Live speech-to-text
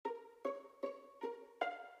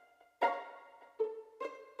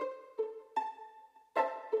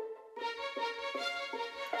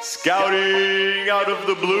Scouting out of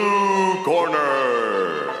the blue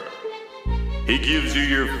corner. He gives you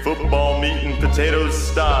your football meat and potatoes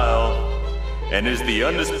style and is the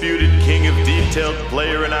undisputed king of detailed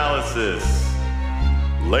player analysis.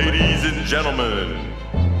 Ladies and gentlemen,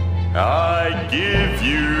 I give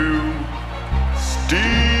you Steve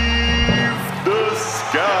the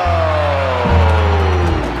Scout.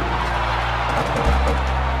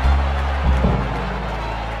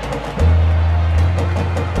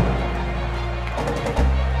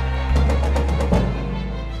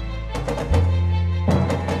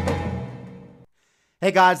 Hey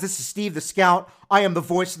guys, this is Steve the Scout. I am the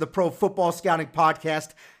voice of the Pro Football Scouting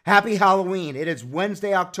Podcast. Happy Halloween. It is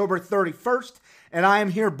Wednesday, October 31st, and I am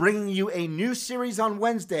here bringing you a new series on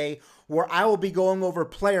Wednesday where I will be going over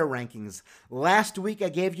player rankings. Last week, I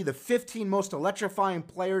gave you the 15 most electrifying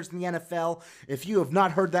players in the NFL. If you have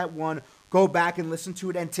not heard that one, go back and listen to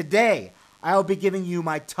it. And today, I will be giving you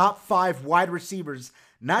my top 5 wide receivers,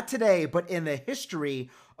 not today, but in the history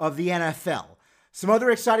of the NFL. Some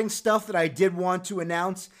other exciting stuff that I did want to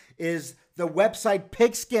announce is the website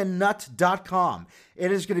pigskinnut.com.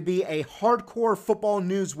 It is going to be a hardcore football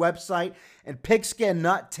news website, and Pigskin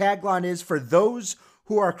Nut tagline is for those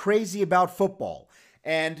who are crazy about football.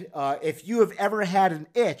 And if you have ever had an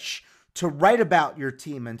itch to write about your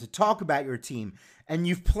team and to talk about your team, and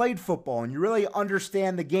you've played football and you really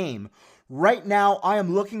understand the game, right now I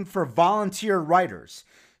am looking for volunteer writers.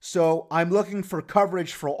 So I'm looking for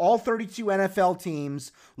coverage for all 32 NFL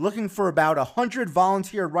teams, looking for about 100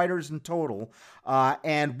 volunteer writers in total.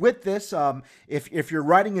 And with this, if your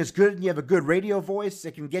writing is good and you have a good radio voice,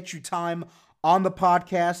 it can get you time on the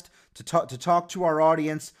podcast to talk to our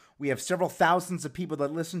audience. We have several thousands of people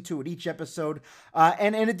that listen to it each episode.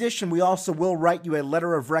 And in addition, we also will write you a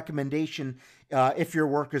letter of recommendation if your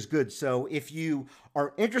work is good. So if you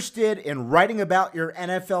are interested in writing about your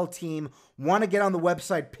NFL team, want to get on the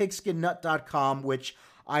website pigskinnut.com, which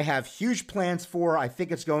I have huge plans for. I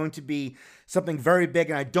think it's going to be something very big,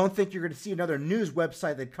 and I don't think you're going to see another news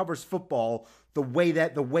website that covers football the way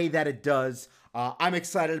that it does. I'm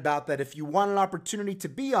excited about that. If you want an opportunity to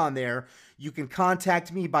be on there, you can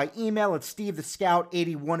contact me by email at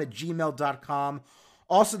stevethescout81@gmail.com.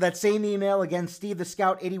 Also, that same email, again,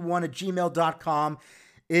 stevethescout81@gmail.com,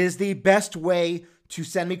 is the best way to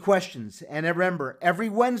send me questions. And remember, every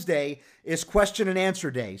Wednesday is question and answer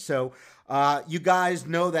day. So you guys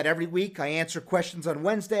know that every week I answer questions on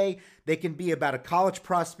Wednesday. They can be about a college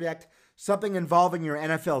prospect, something involving your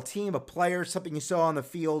NFL team, a player, something you saw on the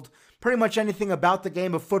field, pretty much anything about the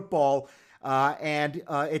game of football. And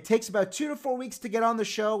it takes about 2 to 4 weeks to get on the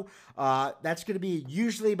show. That's going to be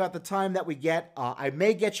usually about the time that we get. I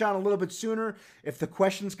may get you on a little bit sooner if the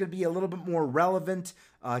question's going to be a little bit more relevant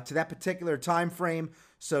to that particular time frame.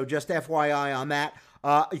 So just FYI on that.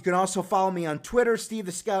 You can also follow me on Twitter, Steve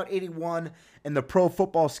the Scout 81, and the Pro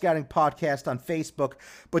Football Scouting Podcast on Facebook.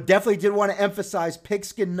 But definitely did want to emphasize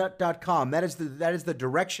pigskinnut.com. That is the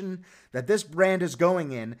direction that this brand is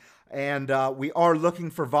going in. And we are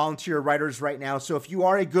looking for volunteer writers right now. So if you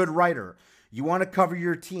are a good writer, you want to cover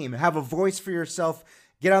your team, have a voice for yourself,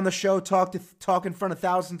 get on the show, talk in front of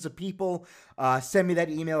thousands of people, send me that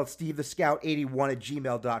email at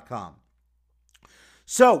stevethescout81@gmail.com.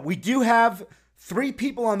 So we do have 3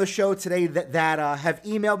 people on the show today that have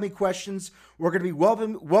emailed me questions. We're going to be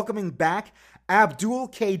welcoming back Abdul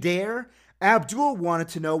Kader. Abdul wanted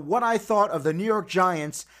to know what I thought of the New York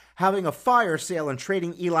Giants having a fire sale and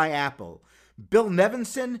trading Eli Apple. Bill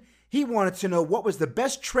Nevinson, he wanted to know what was the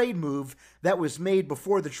best trade move that was made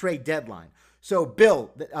before the trade deadline. So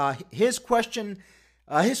Bill, his question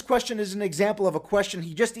is an example of a question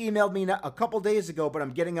he just emailed me a couple days ago, but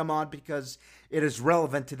I'm getting him on because it is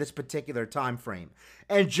relevant to this particular time frame.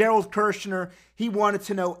 And Gerald Kirshner, he wanted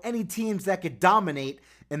to know any teams that could dominate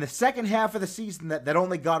in the second half of the season that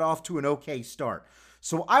only got off to an okay start.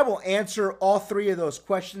 So I will answer all 3 of those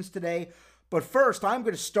questions today. But first, I'm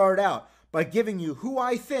going to start out by giving you who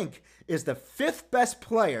I think is the 5th best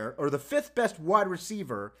player or the 5th best wide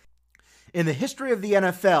receiver in the history of the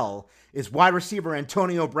NFL is wide receiver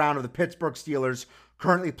Antonio Brown of the Pittsburgh Steelers,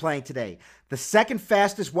 currently playing today. The second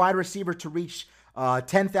fastest wide receiver to reach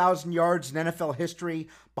 10,000 yards in NFL history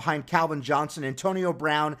behind Calvin Johnson. Antonio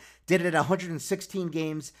Brown did it in 116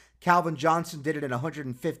 games. Calvin Johnson did it in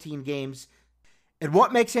 115 games. And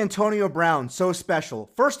what makes Antonio Brown so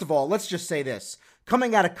special? First of all, let's just say this.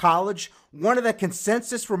 Coming out of college, one of the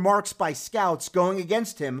consensus remarks by scouts going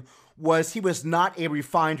against him was he was not a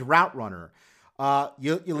refined route runner.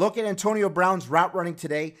 You look at Antonio Brown's route running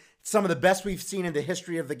today, some of the best we've seen in the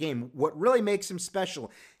history of the game. What really makes him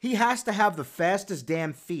special, he has to have the fastest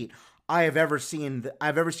damn feet. I've ever seen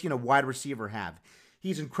a wide receiver have.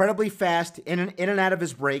 He's incredibly fast in and out of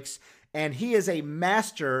his breaks, and he is a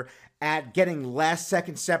master at getting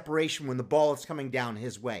last-second separation when the ball is coming down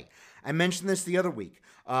his way. I mentioned this the other week.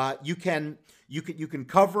 You can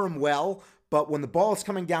cover him well, but when the ball is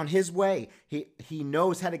coming down his way, he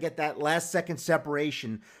knows how to get that last-second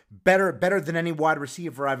separation better than any wide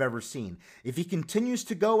receiver I've ever seen. If he continues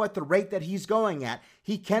to go at the rate that he's going at,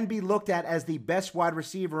 he can be looked at as the best wide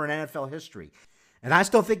receiver in NFL history. And I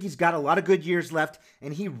still think he's got a lot of good years left,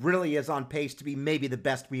 and he really is on pace to be maybe the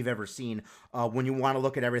best we've ever seen when you want to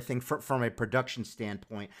look at everything from a production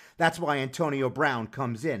standpoint. That's why Antonio Brown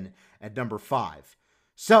comes in at number 5.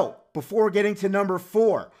 So, before getting to number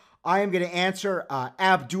 4, I am going to answer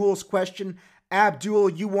Abdul's question.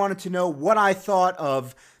 Abdul, you wanted to know what I thought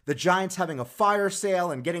of the Giants having a fire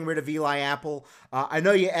sale and getting rid of Eli Apple. I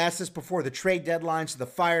know you asked this before the trade deadline, so the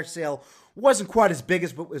fire sale wasn't quite as big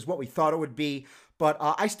as what we thought it would be. But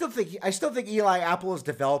I still think Eli Apple is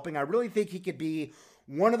developing. I really think he could be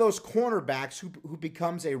one of those cornerbacks who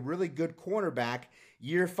becomes a really good cornerback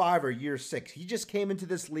year 5 or year 6. He just came into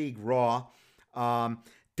this league raw.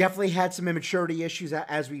 Definitely had some immaturity issues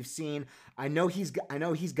as we've seen. I know he's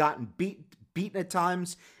gotten beaten at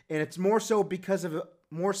times, and it's more so because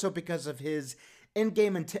of his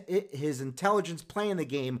in-game his intelligence playing the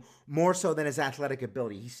game more so than his athletic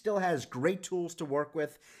ability. He still has great tools to work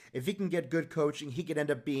with. If he can get good coaching, he could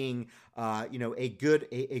end up being a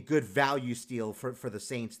good value steal for the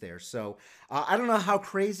Saints there. So I don't know how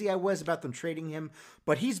crazy I was about them trading him,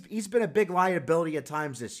 but he's been a big liability at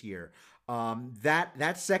times this year.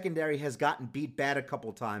 That secondary has gotten beat bad a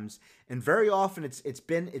couple times, and very often it's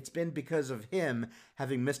been because of him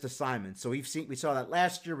having missed assignments. So we saw that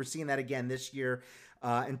last year. We're seeing that again this year.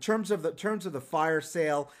 In terms of the fire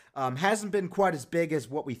sale, hasn't been quite as big as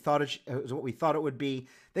what we thought it would be.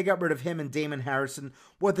 They got rid of him and Damon Harrison.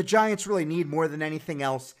 What the Giants really need more than anything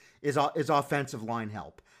else is offensive line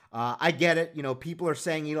help. I get it. People are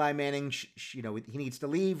saying Eli Manning, he needs to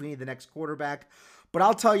leave. We need the next quarterback. But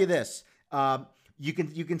I'll tell you this. You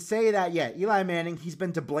can say that, yeah, Eli Manning, he's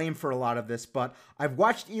been to blame for a lot of this, but I've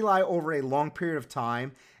watched Eli over a long period of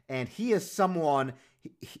time, and he is someone,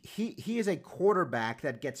 he is a quarterback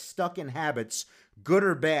that gets stuck in habits, good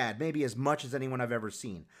or bad, maybe as much as anyone I've ever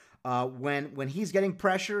seen. When he's getting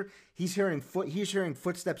pressure, he's hearing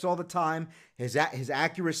footsteps all the time. His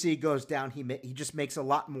accuracy goes down. He just makes a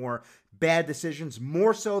lot more bad decisions,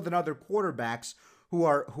 more so than other quarterbacks who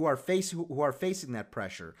are facing that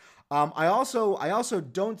pressure. I also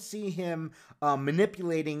don't see him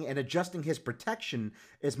manipulating and adjusting his protection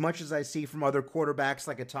as much as I see from other quarterbacks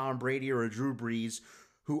like a Tom Brady or a Drew Brees,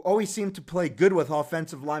 who always seem to play good with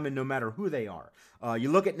offensive linemen no matter who they are. You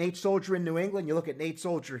look at Nate Soldier in New England, you look at Nate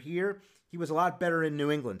Soldier here, he was a lot better in New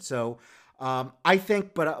England. So I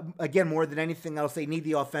think, but again, more than anything else, they need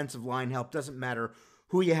the offensive line help. Doesn't matter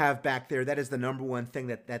who you have back there. That is the number one thing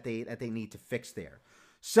that they need to fix there.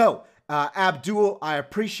 So, Abdul, I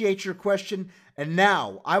appreciate your question, and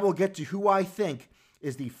now I will get to who I think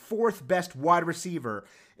is the 4th best wide receiver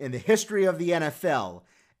in the history of the NFL,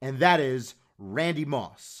 and that is Randy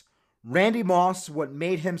Moss. Randy Moss, what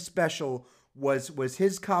made him special was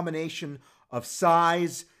his combination of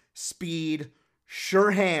size, speed,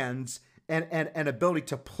 sure hands, and ability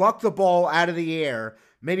to pluck the ball out of the air,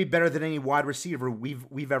 maybe better than any wide receiver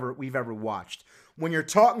we've ever watched. When you're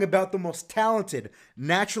talking about the most talented,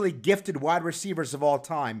 naturally gifted wide receivers of all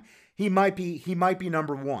time, he might be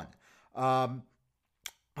number 1.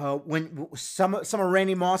 When some of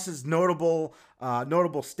Randy Moss's notable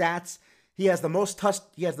stats, he has the most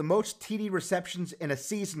TD receptions in a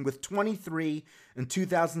season with 23 in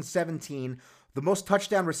 2017. The most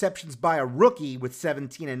touchdown receptions by a rookie with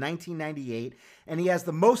 17 in 1998, and he has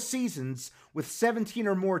the most seasons with 17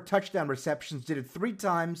 or more touchdown receptions. Did it 3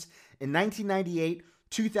 times in 1998,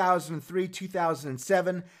 2003,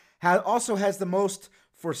 2007. Also has the most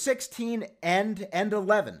for 16 and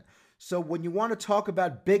 11. So when you want to talk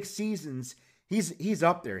about big seasons, he's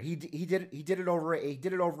up there. He did it over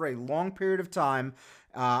a long period of time.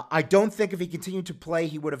 I don't think if he continued to play,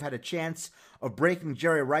 he would have had a chance of breaking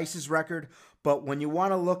Jerry Rice's record. But when you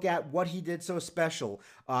want to look at what he did so special,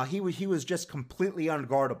 he was just completely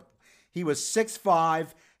unguardable. He was 6'5",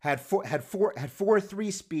 had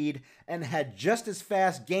 4.3 speed, and had just as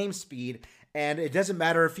fast game speed. And it doesn't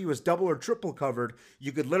matter if he was double or triple covered.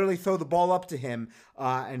 You could literally throw the ball up to him,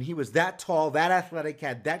 and he was that tall, that athletic,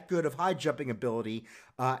 had that good of high jumping ability,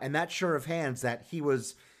 and that sure of hands that he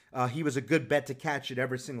was a good bet to catch it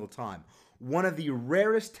every single time. One of the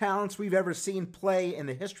rarest talents we've ever seen play in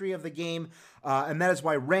the history of the game, and that is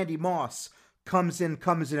why Randy Moss comes in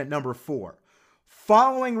at number 4.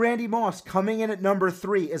 Following Randy Moss, coming in at number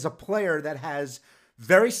 3, is a player that has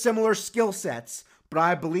very similar skill sets, but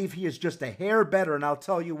I believe he is just a hair better, and I'll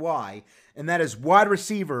tell you why. And that is wide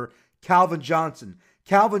receiver Calvin Johnson.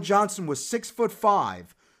 Calvin Johnson was 6'5",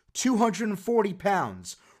 240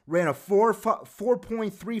 pounds, ran a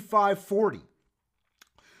 4.35 40.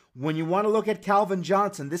 When you want to look at Calvin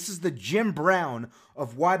Johnson, this is the Jim Brown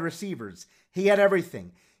of wide receivers. He had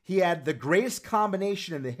everything. He had the greatest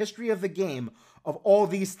combination in the history of the game of all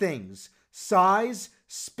these things: size,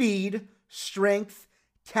 speed, strength,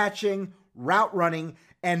 catching, route running,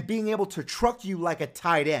 and being able to truck you like a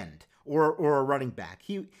tight end or a running back.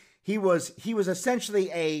 He was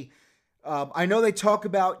essentially a I know they talk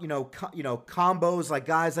about combos like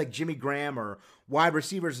guys like Jimmy Graham or wide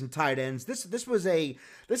receivers and tight ends. This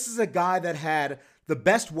is a guy that had the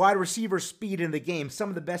best wide receiver speed in the game, some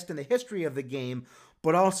of the best in the history of the game,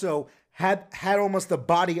 but also had almost the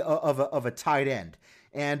body of a tight end.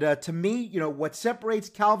 And to me, what separates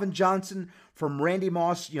Calvin Johnson from Randy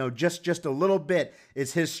Moss, just a little bit,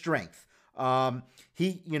 is his strength. I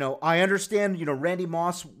understand, Randy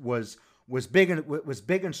Moss was big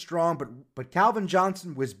and strong, but Calvin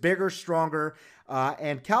Johnson was bigger, stronger,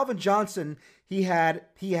 and Calvin Johnson, he had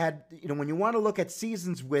when you want to look at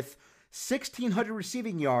seasons with 1,600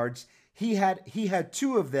 receiving yards, he had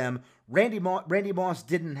 2 of them. Randy Moss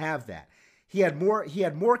didn't have that. He had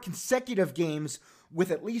more consecutive games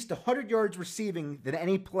with at least 100 yards receiving than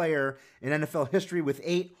any player in NFL history with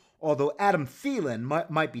 8, although Adam Thielen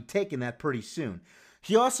might be taking that pretty soon.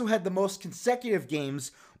 He also had the most consecutive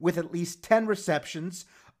games with at least 10 receptions,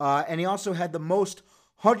 and he also had the most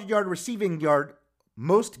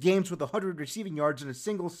most games with 100 receiving yards in a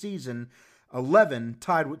single season, 11,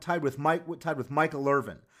 tied with Michael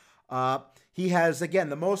Irvin. He has, again,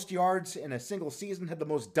 the most yards in a single season, had the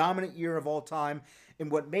most dominant year of all time, and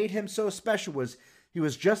what made him so special was he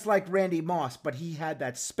was just like Randy Moss, but he had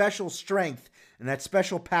that special strength and that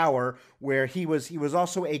special power where he was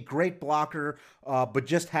also a great blocker, but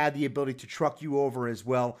just had the ability to truck you over as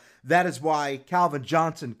well. That is why Calvin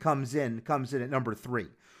Johnson comes in at number 3.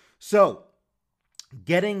 So,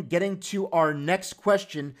 getting to our next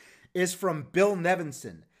question is from Bill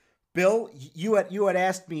Nevinson. Bill, you had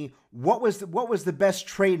asked me what was the best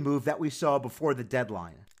trade move that we saw before the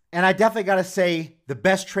deadline. And I definitely got to say the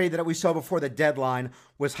best trade that we saw before the deadline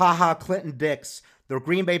was Clinton Dix. The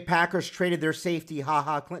Green Bay Packers traded their safety,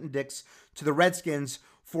 Clinton Dix, to the Redskins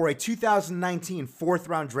for a 2019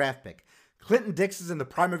 4th-round draft pick. Clinton Dix is in the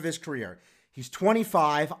prime of his career. He's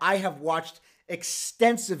 25. I have watched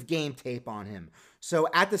extensive game tape on him. So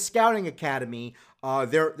at the Scouting Academy,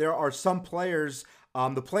 there are some players,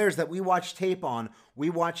 the players that we watch tape on, we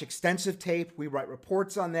watch extensive tape, we write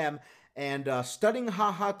reports on them. And studying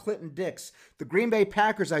Clinton Dix, the Green Bay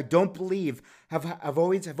Packers, I don't believe, have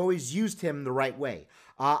always used him the right way.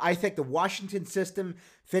 I think the Washington system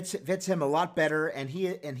fits him a lot better, and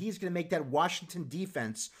he's going to make that Washington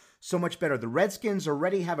defense so much better. The Redskins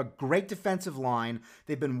already have a great defensive line.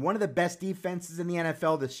 They've been one of the best defenses in the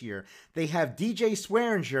NFL this year. They have DJ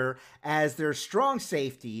Swearinger as their strong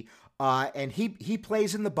safety, and he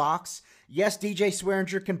plays in the box. Yes, DJ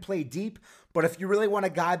Swearinger can play deep, but if you really want a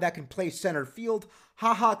guy that can play center field,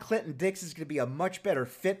 Clinton Dix is going to be a much better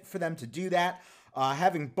fit for them to do that.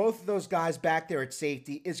 Having both of those guys back there at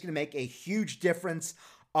safety is going to make a huge difference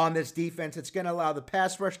on this defense. It's going to allow the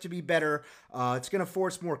pass rush to be better. It's going to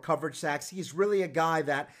force more coverage sacks. He's really a guy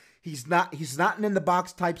that he's not an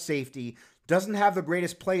in-the-box type safety, doesn't have the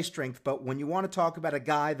greatest play strength, but when you want to talk about a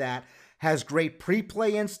guy that has great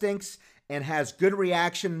pre-play instincts and has good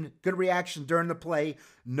reaction during the play,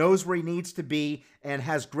 knows where he needs to be, and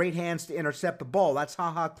has great hands to intercept the ball. That's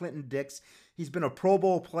Clinton Dix. He's been a Pro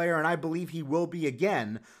Bowl player, and I believe he will be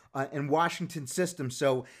again in Washington's system.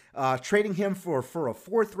 So trading him for a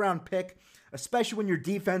 4th-round pick, especially when your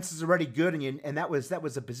defense is already good, and that was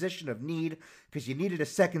a position of need because you needed a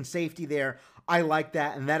second safety there. I like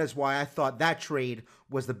that, and that is why I thought that trade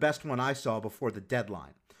was the best one I saw before the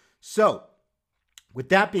deadline. So, with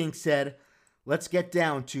that being said, let's get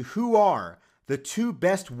down to who are the 2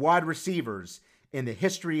 best wide receivers in the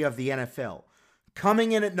history of the NFL.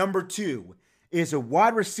 Coming in at number 2 is a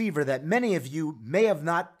wide receiver that many of you may have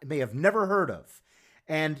never heard of.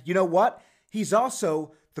 And you know what? He's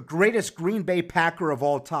also the greatest Green Bay Packer of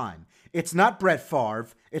all time. It's not Brett Favre,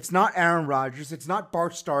 it's not Aaron Rodgers, it's not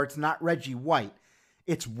Bart Starr, it's not Reggie White.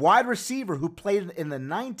 It's wide receiver who played in the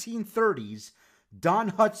 1930s,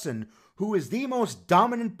 Don Hutson, who is the most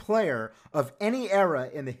dominant player of any era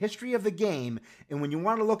in the history of the game. And when you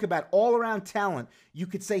want to look about all-around talent, you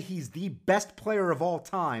could say he's the best player of all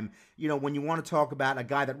time. You know, when you want to talk about a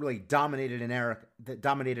guy that really dominated an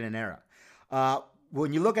era.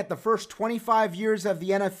 When you look at the first 25 years of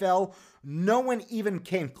the NFL, no one even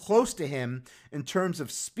came close to him in terms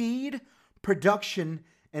of speed, production,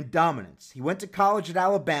 and dominance. He went to college at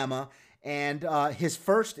Alabama. And his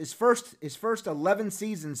first 11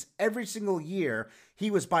 seasons, every single year,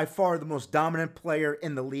 he was by far the most dominant player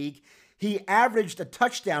in the league. He averaged a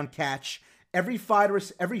touchdown catch every five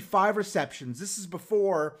receptions. This is way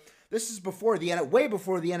before the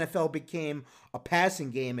NFL became a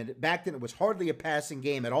passing game, and back then it was hardly a passing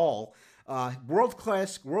game at all. World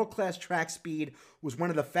class track speed, was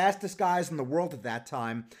one of the fastest guys in the world at that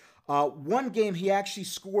time. One game he actually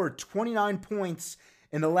scored 29 points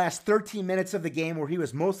in the last 13 minutes of the game, where he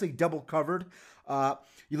was mostly double covered.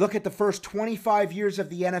 You look at the first 25 years of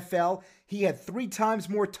the NFL, he had 3 times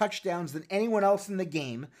more touchdowns than anyone else in the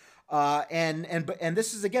game. And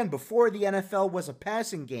this is, again, before the NFL was a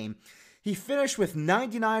passing game. He finished with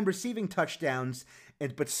 99 receiving touchdowns,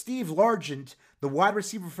 but Steve Largent, the wide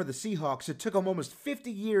receiver for the Seahawks, it took him almost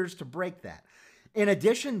 50 years to break that. In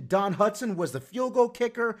addition, Don Hutson was the field goal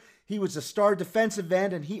kicker. He was a star defensive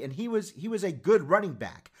end, and he was a good running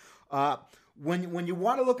back. When you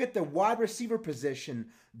want to look at the wide receiver position,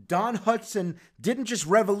 Don Hutson didn't just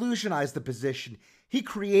revolutionize the position; he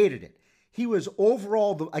created it. He was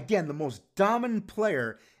overall, the most dominant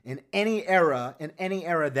player in any era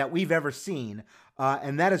that we've ever seen,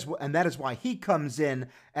 and that is why he comes in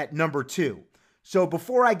at number 2. So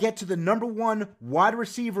before I get to the number 1 wide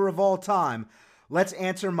receiver of all time, let's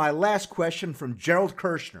answer my last question from Gerald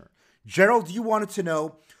Kirshner. Gerald, you wanted to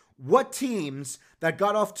know what teams that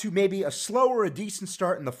got off to maybe a slow or a decent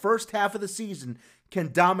start in the first half of the season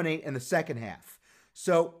can dominate in the second half.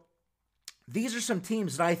 So these are some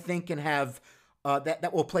teams that I think can have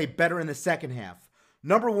that will play better in the second half.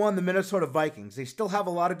 Number 1, the Minnesota Vikings. They still have a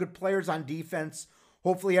lot of good players on defense.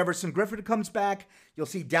 Hopefully Everson Griffin comes back. You'll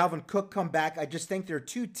see Dalvin Cook come back. I just think they're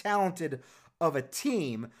too talented of a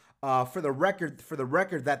team for the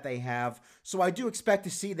record that they have. So I do expect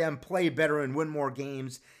to see them play better and win more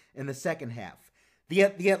games in the second half. The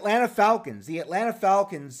Atlanta Falcons. The Atlanta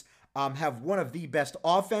Falcons have one of the best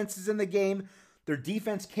offenses in the game. Their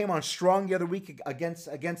defense came on strong the other week against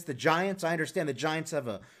the Giants. I understand the Giants have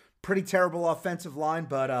a pretty terrible offensive line,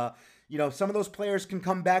 but some of those players can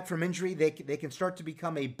come back from injury. They can start to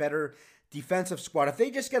become a better defensive squad. If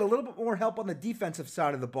they just get a little bit more help on the defensive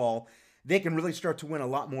side of the ball, they can really start to win a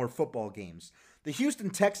lot more football games. The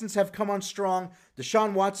Houston Texans have come on strong.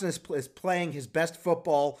 Deshaun Watson is playing his best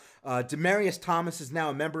football. Demaryius Thomas is now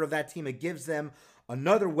a member of that team. It gives them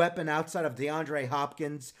another weapon outside of DeAndre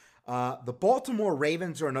Hopkins. The Baltimore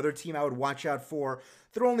Ravens are another team I would watch out for.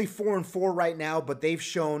 They're only 4-4 right now, but they've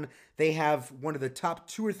shown they have one of the top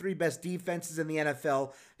 2 or 3 best defenses in the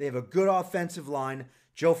NFL. They have a good offensive line.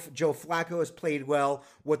 Joe Flacco has played well.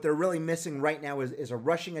 What they're really missing right now is a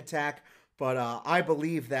rushing attack. But I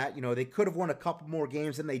believe that they could have won a couple more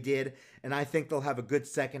games than they did, and I think they'll have a good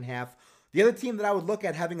second half. The other team that I would look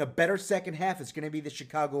at having a better second half is going to be the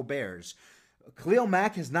Chicago Bears. Khalil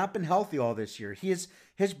Mack has not been healthy all this year. His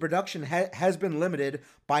production has been limited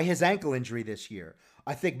by his ankle injury this year.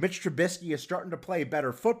 I think Mitch Trubisky is starting to play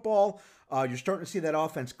better football. You're starting to see that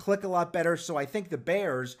offense click a lot better. So I think the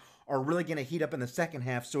Bears are really going to heat up in the second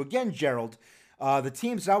half. So again, Gerald, the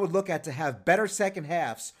teams that I would look at to have better second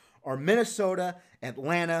halves are Minnesota,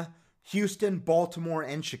 Atlanta, Houston, Baltimore,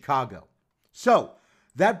 and Chicago. So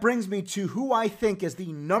that brings me to who I think is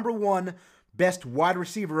the number 1 best wide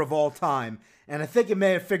receiver of all time. And I think you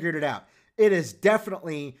may have figured it out. It is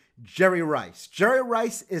definitely Jerry Rice. Jerry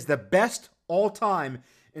Rice is the best all time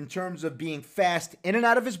in terms of being fast in and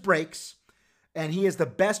out of his breaks. And he is the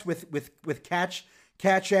best with catch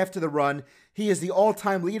after the run. He is the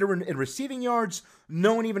all-time leader in receiving yards.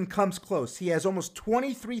 No one even comes close. He has almost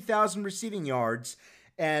 23,000 receiving yards.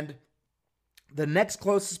 And the next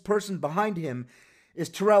closest person behind him is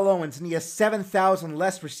Terrell Owens, and he has 7,000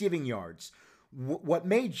 less receiving yards. What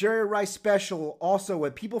made Jerry Rice special also,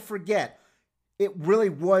 what people forget, it really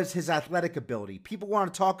was his athletic ability. People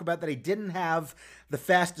want to talk about that he didn't have the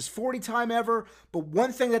fastest 40 time ever, but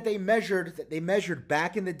one thing that they measured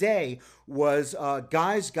back in the day was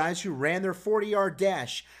guys who ran their 40-yard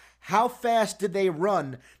dash. How fast did they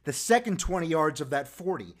run the second 20 yards of that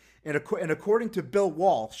 40? And according to Bill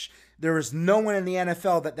Walsh, there is no one in the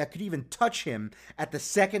NFL that could even touch him at the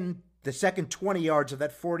second 20 yards of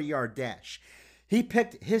that 40-yard dash. He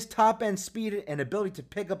picked his top-end speed and ability to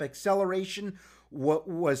pick up acceleration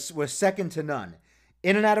was second to none.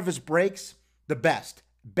 In and out of his breaks, the best.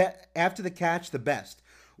 After the catch, the best.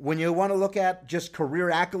 When you want to look at just career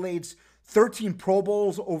accolades, 13 Pro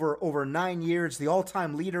Bowls over 9 years, the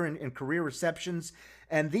all-time leader in career receptions,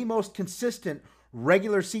 and the most consistent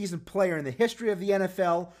regular season player in the history of the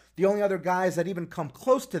NFL. The only other guys that even come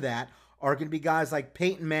close to that are going to be guys like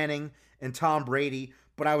Peyton Manning and Tom Brady,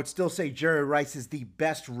 but I would still say Jerry Rice is the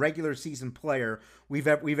best regular season player we've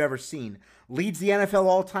ever seen. Leads the NFL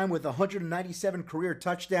all-time with 197 career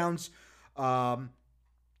touchdowns,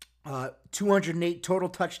 208 total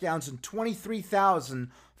touchdowns, and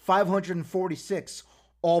 23,546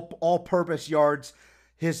 all-purpose yards.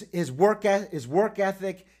 His work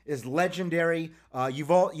ethic is legendary.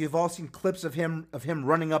 You've all seen clips of him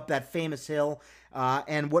running up that famous hill.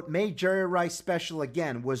 And what made Jerry Rice special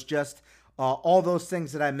again was just all those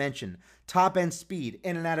things that I mentioned: top end speed,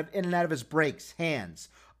 in and out of his breaks, hands,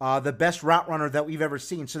 the best route runner that we've ever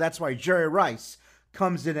seen. So that's why Jerry Rice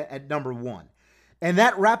comes in at number 1. And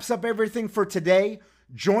that wraps up everything for today.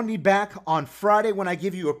 Join me back on Friday when I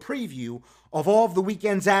give you a preview of all of the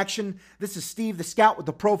weekend's action. This is Steve the Scout with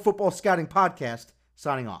the Pro Football Scouting Podcast,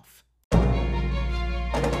 signing off.